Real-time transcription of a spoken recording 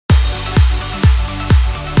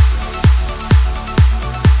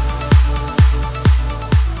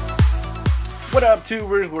What up,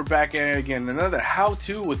 tubers? We're back at it again. Another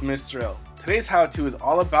how-to with Mr. L. Today's how-to is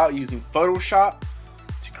all about using Photoshop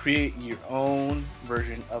to create your own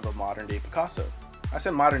version of a modern day Picasso. I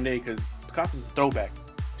said modern day because Picasso's a throwback.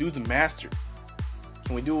 Dude's a master.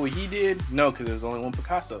 Can we do what he did? No, because there's only one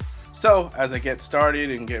Picasso. So as I get started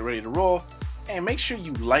and get ready to roll, hey, make sure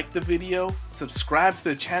you like the video, subscribe to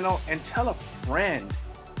the channel, and tell a friend.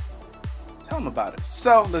 Tell them about it.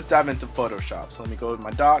 So let's dive into Photoshop. So let me go to my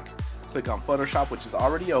dock, click on Photoshop, which is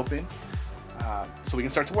already open, so we can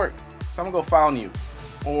start to work. So I'm gonna go File New,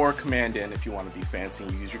 or Command N if you want to be fancy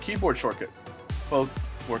and use your keyboard shortcut. Both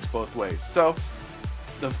works both ways. So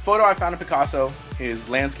the photo I found in Picasso is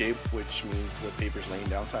landscape, which means the paper's laying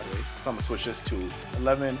down sideways. So I'm gonna switch this to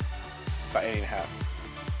 11 by 8.5.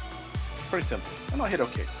 Pretty simple. And I'll hit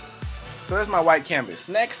OK. So there's my white canvas.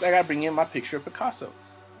 Next, I gotta bring in my picture of Picasso.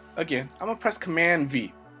 Again, I'm gonna press Command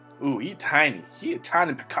V. Ooh, he tiny. He a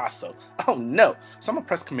tiny Picasso. Oh no. So I'm gonna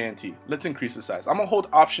press Command T. Let's increase the size. I'm gonna hold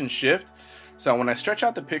Option Shift. So when I stretch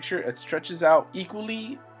out the picture, it stretches out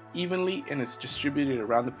equally, evenly, and it's distributed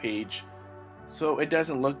around the page so it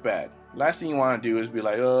doesn't look bad. Last thing you want to do is be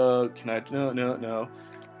like, oh, can I, no.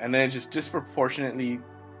 And then it just disproportionately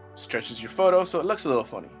stretches your photo so it looks a little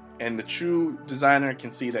funny. And the true designer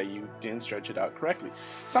can see that you didn't stretch it out correctly.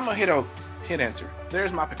 So I'm gonna hit enter.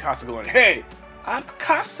 There's my Picasso going, hey, I'm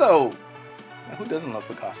Picasso. Now, who doesn't love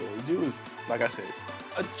Picasso? The dude is, like I said,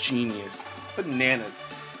 a genius, bananas.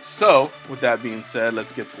 So with that being said,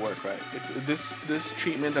 let's get to work, right? This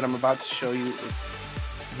treatment that I'm about to show you, it's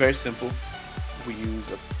very simple. We use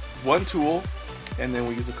one tool, and then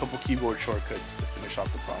we use a couple keyboard shortcuts to finish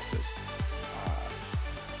off the process.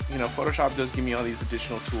 You know, Photoshop does give me all these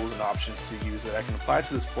additional tools and options to use that I can apply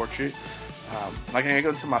to this portrait. Like I can go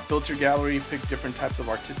into my filter gallery, pick different types of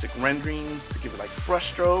artistic renderings to give it like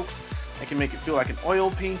brush strokes. I can make it feel like an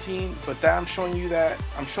oil painting, but that I'm showing you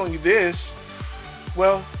this,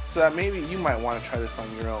 well, so that maybe you might want to try this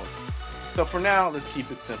on your own. So for now, let's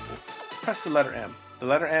keep it simple. Press the letter M. The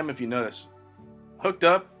letter M, if you notice, hooked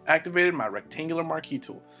up, activated my rectangular marquee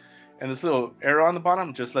tool. And this little arrow on the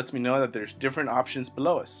bottom just lets me know that there's different options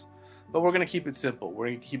below us. But we're going to keep it simple. We're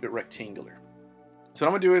going to keep it rectangular. So what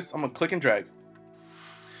I'm going to do is I'm going to click and drag.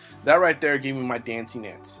 That right there gave me my dancing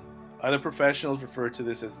ants. Other professionals refer to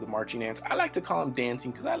this as the marching ants. I like to call them dancing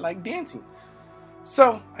because I like dancing.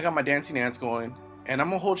 So I got my dancing ants going, and I'm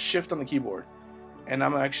going to hold shift on the keyboard. And I'm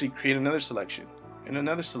going to actually create another selection, and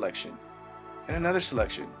another selection, and another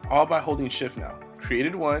selection, all by holding shift now.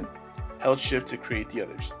 Created one, held shift to create the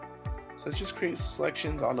others. So let's just create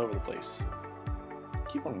selections all over the place.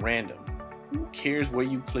 Keep them random. Who cares where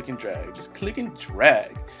you click and drag? Just click and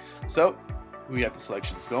drag. So we got the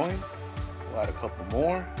selections going. We'll add a couple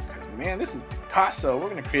more. Because man, this is Picasso. We're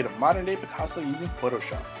going to create a modern day Picasso using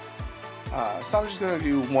Photoshop. So I'm just going to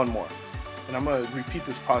do one more. And I'm going to repeat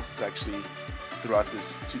this process actually throughout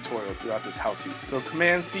this tutorial, throughout this how-to. So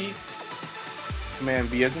Command C, Command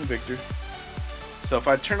V as in Victor. So if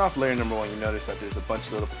I turn off layer number 1, you notice that there's a bunch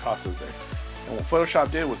of little Picassos there. And what Photoshop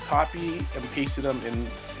did was copy and pasted them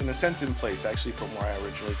in a sense in place, actually, from where I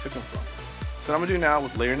originally took them from. So what I'm going to do now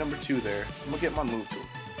with layer number 2 there, I'm going to get my move tool.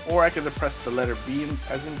 Or I could have pressed the letter B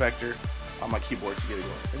as in Vector on my keyboard to get it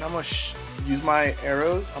going. And I'm going to use my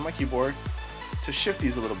arrows on my keyboard to shift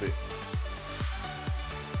these a little bit.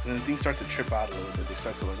 And then things start to trip out a little bit. They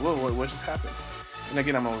start to like, whoa, what just happened? And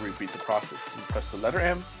again, I'm going to repeat the process. I'm press the letter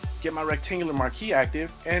M, get my rectangular marquee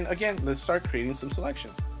active, and again, let's start creating some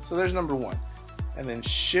selection. So there's number 1. And then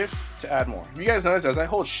shift to add more. If you guys notice, as I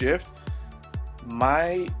hold shift,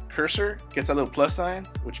 my cursor gets a little plus sign,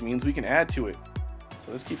 which means we can add to it.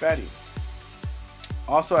 So let's keep adding.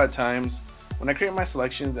 Also at times, when I create my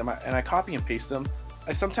selections and I copy and paste them,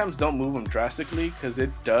 I sometimes don't move them drastically because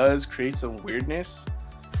it does create some weirdness.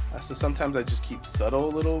 So sometimes I just keep subtle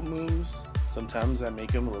little moves. Sometimes I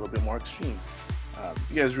make them a little bit more extreme.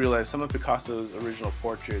 If you guys realize, some of Picasso's original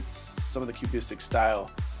portraits, some of the cubistic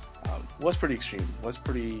style was pretty extreme, was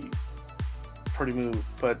pretty move,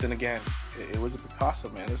 but then again, it was a Picasso,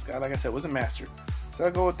 man. This guy, like I said, was a master. So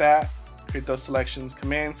I'll go with that, create those selections,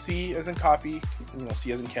 Command C as in copy, you know,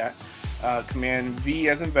 C as in cat, Command V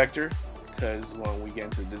as in vector, because when we get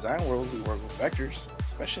into the design world, we work with vectors,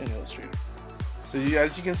 especially in Illustrator. So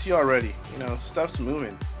as you can see already, you know, stuff's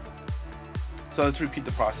moving. So let's repeat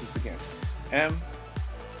the process again. M,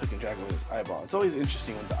 let's click and drag with his eyeball. It's always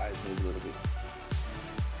interesting when the eyes move a little bit.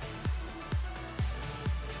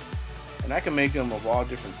 And I can make them of all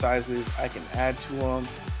different sizes. I can add to them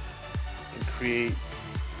and create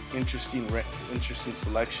interesting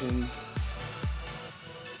selections.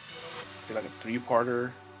 Get like a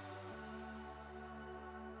 3-parter.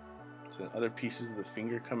 So So then other pieces of the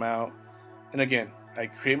finger come out. And again, I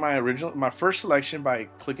create my first selection by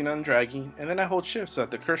clicking and dragging, and then I hold shift so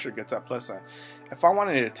that the cursor gets that plus sign. If I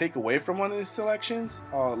wanted to take away from one of these selections,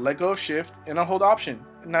 I'll let go of shift and I'll hold option.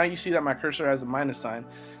 And now you see that my cursor has a minus sign,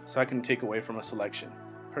 so I can take away from a selection.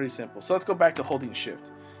 Pretty simple. So let's go back to holding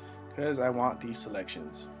shift, because I want these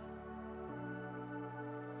selections.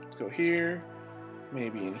 Let's go here,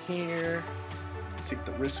 maybe in here, take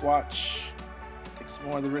the wristwatch, take some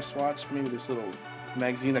more of the wristwatch, maybe this little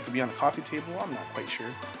magazine that could be on the coffee table, I'm not quite sure.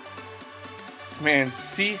 Command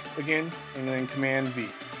C again, and then Command V,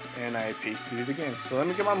 and I pasted it again. So let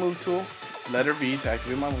me get my move tool, letter V to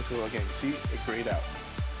activate my move tool again. You see it grayed out.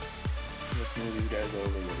 Let's move these guys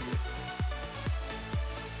over a little bit.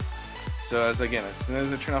 So as soon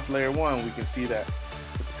as I turn off layer 1, we can see that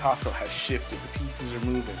the Picasso has shifted, the pieces are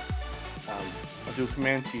moving. I'll do a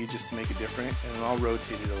Command T just to make it different, and then I'll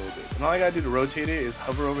rotate it a little bit. And all I gotta do to rotate it is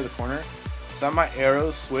hover over the corner. So my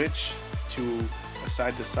arrows switch to a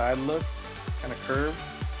side-to-side look, kind of curve,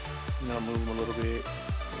 and then I'll move them a little bit,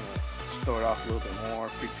 just throw it off a little bit more,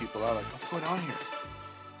 freak people out, like, what's going on here?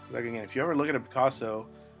 Like, again, if you ever look at a Picasso,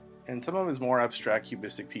 and some of his more abstract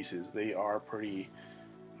cubistic pieces, they are pretty,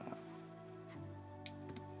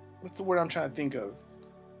 what's the word I'm trying to think of?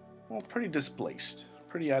 Well, pretty displaced,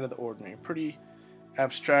 pretty out of the ordinary, pretty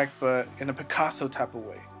abstract, but in a Picasso type of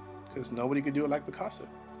way, because nobody could do it like Picasso.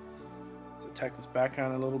 Let's attack this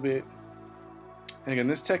background a little bit. And again,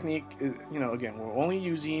 this technique is, again, we're only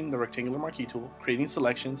using the rectangular marquee tool, creating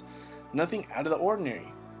selections, nothing out of the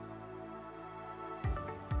ordinary.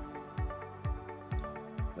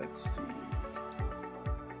 Let's see.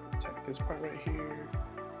 Attack this part right here.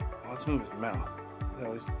 Oh, let's move his mouth. It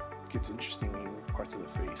always gets interesting when you move parts of the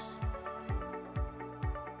face.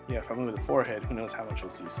 Yeah, if I move the forehead, who knows how much we'll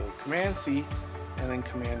see. So Command C, and then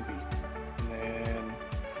Command V. And then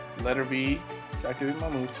letter V to activate my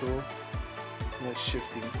move tool, and let's shift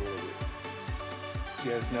things a little bit.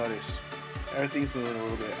 You guys notice everything's moving a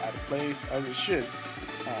little bit out of place as it should.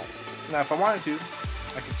 Now if I wanted to,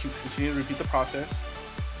 I could continue to repeat the process.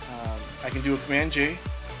 I can do a Command J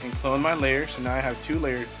and clone my layer, so now I have 2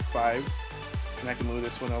 layer 5s, and I can move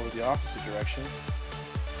this one over the opposite direction.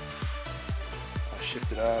 I'll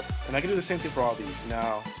shift it up, and I can do the same thing for all these.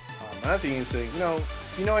 Now another thing is saying,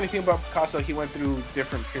 if you know anything about Picasso, he went through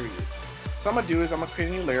different periods. So what I'm going to do is I'm going to create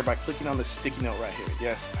a new layer by clicking on the sticky note right here.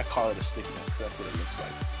 Yes, I call it a sticky note because that's what it looks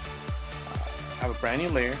like. I have a brand new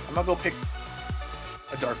layer. I'm going to go pick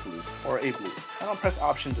a dark blue or a blue. I'm going to press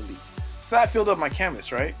Option Delete. So that filled up my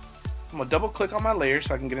canvas, right? I'm going to double click on my layer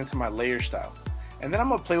so I can get into my layer style. And then I'm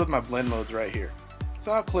going to play with my blend modes right here.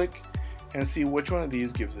 So I'll click and see which one of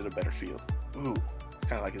these gives it a better feel. Ooh, it's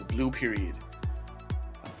kind of like his blue period.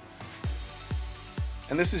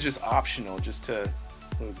 And this is just optional, just to,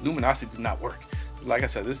 luminosity did not work. Like I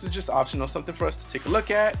said, this is just optional, something for us to take a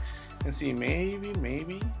look at and see,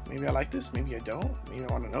 maybe I like this, maybe I don't. Maybe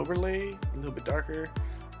I want an overlay, a little bit darker.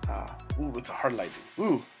 Ooh, it's a hard light.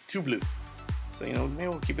 Ooh, too blue. So, maybe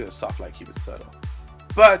we'll keep it a soft light, keep it subtle.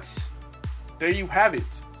 But, there you have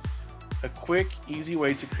it. A quick, easy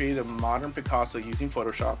way to create a modern Picasso using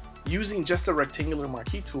Photoshop, using just a rectangular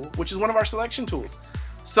marquee tool, which is one of our selection tools.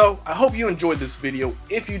 So, I hope you enjoyed this video.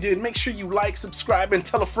 If you did, make sure you like, subscribe, and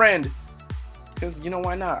tell a friend. Because,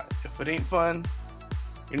 why not? If it ain't fun,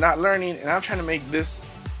 you're not learning, and I'm trying to make this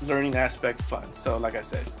learning aspect fun. So, like I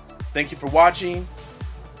said, thank you for watching.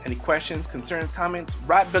 Any questions, concerns, comments,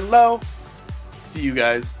 right below. See you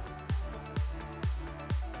guys